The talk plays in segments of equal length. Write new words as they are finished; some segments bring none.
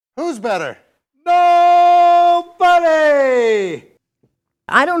Who's better? Nobody!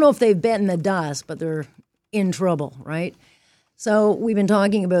 I don't know if they've bitten the dust, but they're in trouble, right? So we've been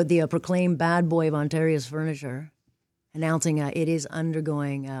talking about the proclaimed bad boy of Ontario's furniture, announcing it is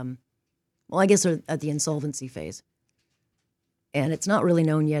undergoing, I guess they're at the insolvency phase. And it's not really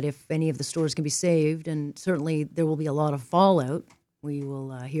known yet if any of the stores can be saved, and certainly there will be a lot of fallout. We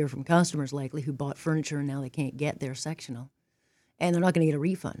will hear from customers likely who bought furniture and now they can't get their sectional, and they're not going to get a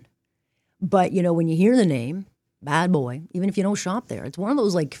refund. But, when you hear the name, Bad Boy, even if you don't shop there, it's one of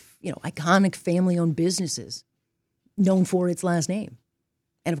those, iconic family-owned businesses known for its last name.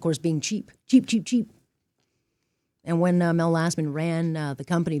 And, of course, being cheap. Cheap, cheap, cheap. And when Mel Lastman ran the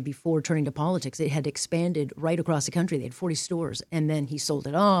company before turning to politics, it had expanded right across the country. They had 40 stores, and then he sold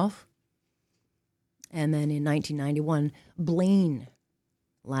it off. And then in 1991, Blaine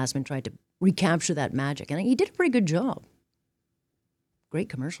Lastman tried to recapture that magic, and he did a pretty good job. Great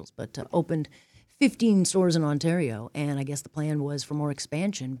commercials, but opened 15 stores in Ontario, and I guess the plan was for more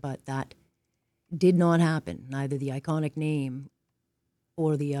expansion, but that did not happen. Neither the iconic name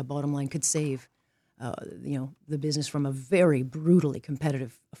or the bottom line could save the business from a very brutally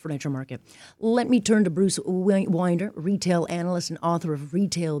competitive furniture market. Let me turn to Bruce Winder, retail analyst and author of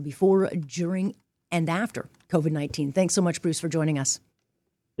Retail Before, During, and After COVID-19. Thanks so much, Bruce, for joining us.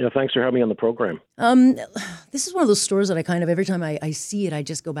 Yeah, thanks for having me on the program. This is one of those stores that I kind of, every time I see it, I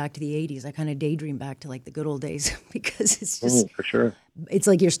just go back to the 80s. I kind of daydream back to the good old days because it's just, for sure. It's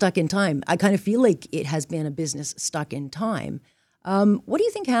like you're stuck in time. I kind of feel like it has been a business stuck in time. What do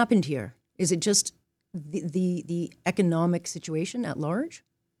you think happened here? Is it just the economic situation at large?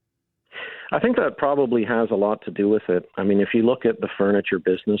 I think that probably has a lot to do with it. I mean, if you look at the furniture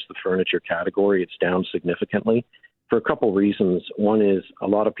business, the furniture category, it's down significantly for a couple reasons. One is a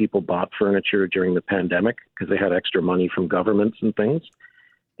lot of people bought furniture during the pandemic because they had extra money from governments and things.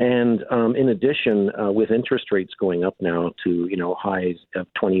 And in addition, with interest rates going up now to, highs of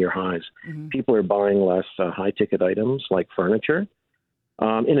 20-year highs, people are buying less high-ticket items like furniture.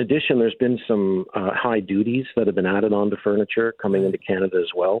 In addition, there's been some high duties that have been added on to furniture coming into Canada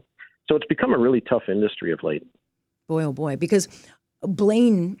as well. So it's become a really tough industry of late. Boy, oh boy, because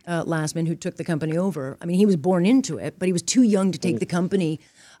Blaine Lastman, who took the company over, I mean, he was born into it, but he was too young to take the company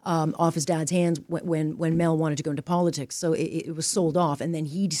off his dad's hands when Mel wanted to go into politics. So it was sold off, and then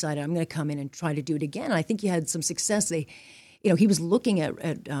he decided, I'm going to come in and try to do it again. I think he had some success. He was looking at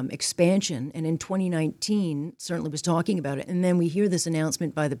expansion, and in 2019 certainly was talking about it. And then we hear this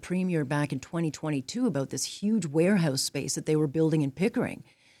announcement by the premier back in 2022 about this huge warehouse space that they were building in Pickering.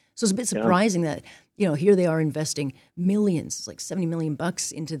 So it's a bit surprising that, here they are investing millions, it's like $70 million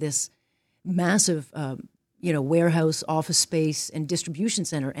into this massive, warehouse, office space, and distribution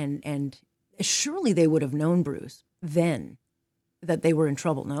center. And surely they would have known, Bruce, then that they were in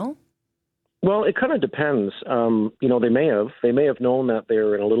trouble, no? Well, it kind of depends. They may have known that they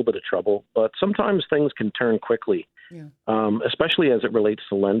were in a little bit of trouble, but sometimes things can turn quickly, especially as it relates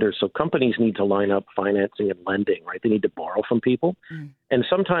to lenders. So companies need to line up financing and lending, right? They need to borrow from people. And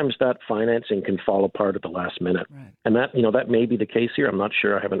sometimes that financing can fall apart at the last minute. Right. And that may be the case here. I'm not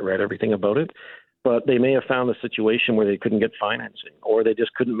sure. I haven't read everything about it. But they may have found a situation where they couldn't get financing, or they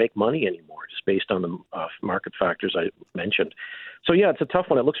just couldn't make money anymore, just based on the market factors I mentioned. So, it's a tough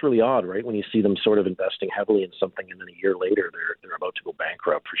one. It looks really odd, right, when you see them sort of investing heavily in something, and then a year later they're about to go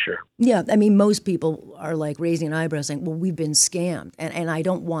bankrupt for sure. Yeah, I mean, most people are raising an eyebrow saying, well, we've been scammed. And I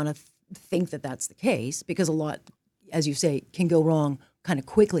don't want to think that that's the case, because a lot, as you say, can go wrong kind of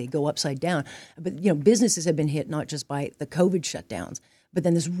quickly, go upside down. But, businesses have been hit not just by the COVID shutdowns, but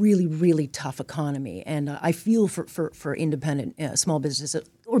then this really, really tough economy. And I feel for independent small businesses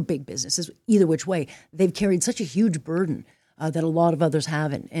or big businesses, either which way, they've carried such a huge burden that a lot of others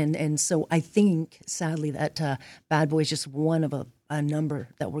haven't. And so I think, sadly, that Bad Boy is just one of a number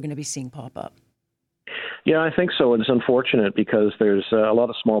that we're going to be seeing pop up. Yeah, I think so. It's unfortunate because there's a lot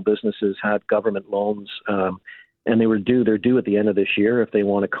of small businesses had government loans, and they're due at the end of this year if they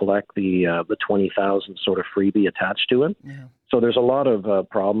want to collect the 20,000 sort of freebie attached to it. Yeah. So there's a lot of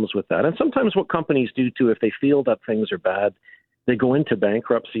problems with that. And sometimes what companies do too, if they feel that things are bad, they go into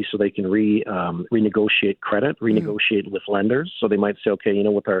bankruptcy so they can renegotiate credit, renegotiate with lenders. So they might say, okay,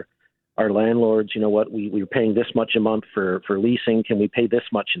 with our landlords, we're paying this much a month for leasing. Can we pay this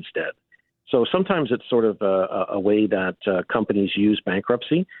much instead? So sometimes it's sort of a way that companies use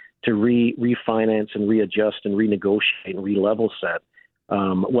bankruptcy to refinance and readjust and renegotiate and re-level set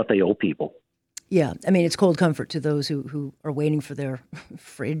what they owe people. Yeah, I mean, it's cold comfort to those who are waiting for their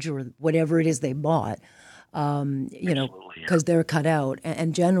fridge or whatever it is they bought. because they're cut out.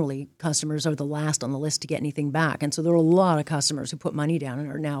 And generally, customers are the last on the list to get anything back. And so there are a lot of customers who put money down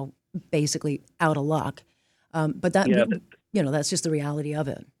and are now basically out of luck. But that's just the reality of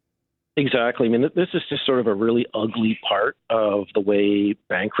it. Exactly. I mean, this is just sort of a really ugly part of the way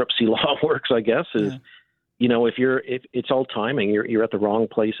bankruptcy law works, I guess, is, if it's all timing, you're at the wrong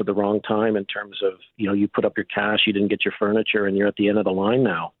place at the wrong time in terms of, you put up your cash, you didn't get your furniture, and you're at the end of the line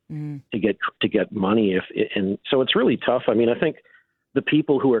now to get money. And so it's really tough. I mean, I think the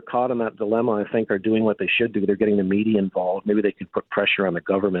people who are caught in that dilemma, I think, are doing what they should do. They're getting the media involved. Maybe they can put pressure on the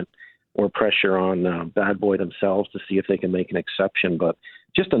government or pressure on Bad Boy themselves to see if they can make an exception. But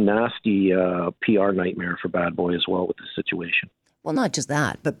just a nasty PR nightmare for Bad Boy as well with this situation. Well, not just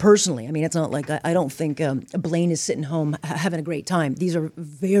that, but personally, I mean, it's not like I don't think Blaine is sitting home having a great time. These are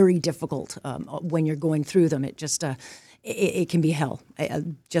very difficult when you're going through them. It just it can be hell,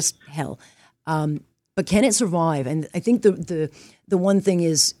 just hell. But can it survive? And I think the one thing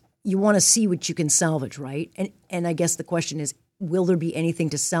is you want to see what you can salvage, right? And I guess the question is, will there be anything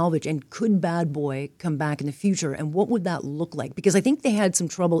to salvage? And could Bad Boy come back in the future? And what would that look like? Because I think they had some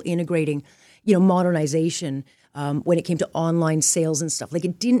trouble integrating, modernization when it came to online sales and stuff. Like,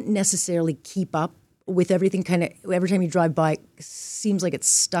 it didn't necessarily keep up with everything. Kind of every time you drive by, it seems like it's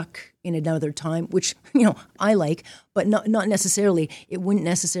stuck in another time, which, I like, but not necessarily. It wouldn't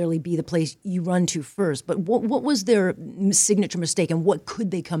necessarily be the place you run to first. But what was their signature mistake, and what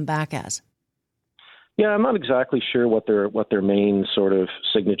could they come back as? Yeah, I'm not exactly sure what their main sort of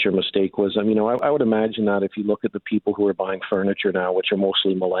signature mistake was. I mean, I would imagine that if you look at the people who are buying furniture now, which are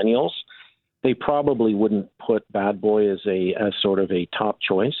mostly millennials, they probably wouldn't put Bad Boy as sort of a top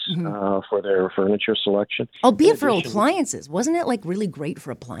choice for their furniture selection. Albeit for appliances. Wasn't it like really great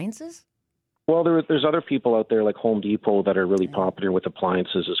for appliances? Well, there's other people out there like Home Depot that are really popular with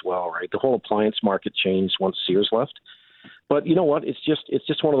appliances as well, right? The whole appliance market changed once Sears left. But you know what? It's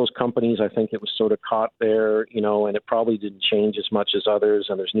just one of those companies. I think it was sort of caught there, and it probably didn't change as much as others.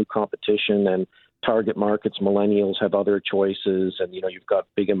 And there's new competition, and target markets, millennials have other choices. And you've got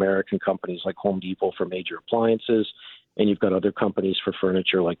big American companies like Home Depot for major appliances, and you've got other companies for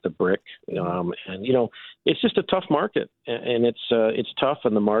furniture like the Brick. And it's just a tough market, and it's tough,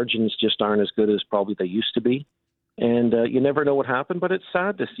 and the margins just aren't as good as probably they used to be. And you never know what happened. But it's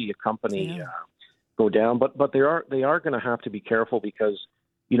sad to see a company go down, but they are going to have to be careful because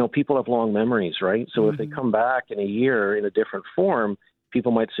people have long memories, right? So if they come back in a year in a different form,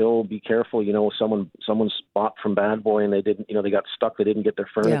 people might say, "Oh, be careful! Someone bought from Bad Boy and they didn't, they got stuck. They didn't get their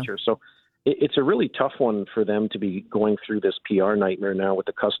furniture." So it's a really tough one for them to be going through this PR nightmare now with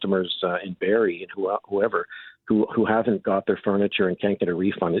the customers in Barrie and whoever who haven't got their furniture and can't get a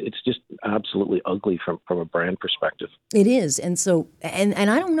refund. It's just absolutely ugly from a brand perspective. It is. And so, and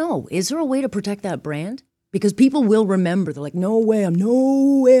I don't know, is there a way to protect that brand? Because people will remember. They're like, no way I'm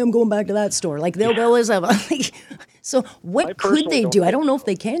going back to that store. Like they'll always have, so what could they do? I don't know if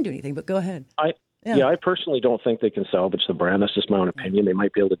they can do anything, but go ahead. I personally don't think they can salvage the brand. That's just my own opinion. They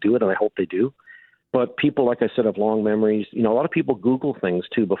might be able to do it, and I hope they do. But people, like I said, have long memories. A lot of people Google things,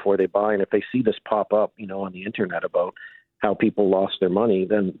 too, before they buy. And if they see this pop up, on the Internet about how people lost their money,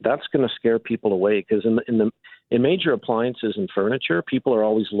 then that's going to scare people away. Because in major appliances and furniture, people are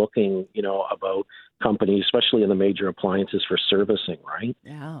always looking, about companies, especially in the major appliances, for servicing, right?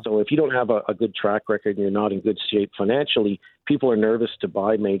 Yeah. So if you don't have a good track record and you're not in good shape financially, people are nervous to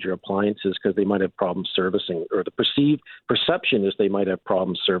buy major appliances because they might have problems servicing, or the perception is they might have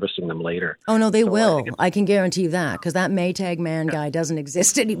problems servicing them later. Oh, no, they will. I can guarantee that, because that Maytag man guy doesn't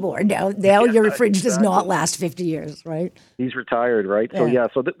exist anymore. Now your fridge does not last 50 years, right? He's retired, right? Yeah.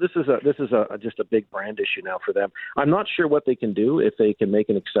 So this is just a big brand issue now for them. I'm not sure what they can do. If they can make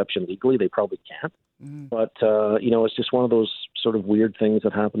an exception legally, they probably can't. But, it's just one of those sort of weird things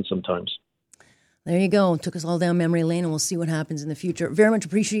that happen sometimes. There you go. Took us all down memory lane, and we'll see what happens in the future. Very much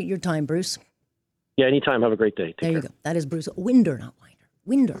appreciate your time, Bruce. Yeah, anytime. Have a great day. Take care. You go. That is Bruce Winder, not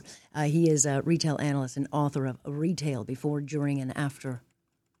Winder. He is a retail analyst and author of Retail Before, During, and After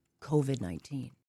COVID-19.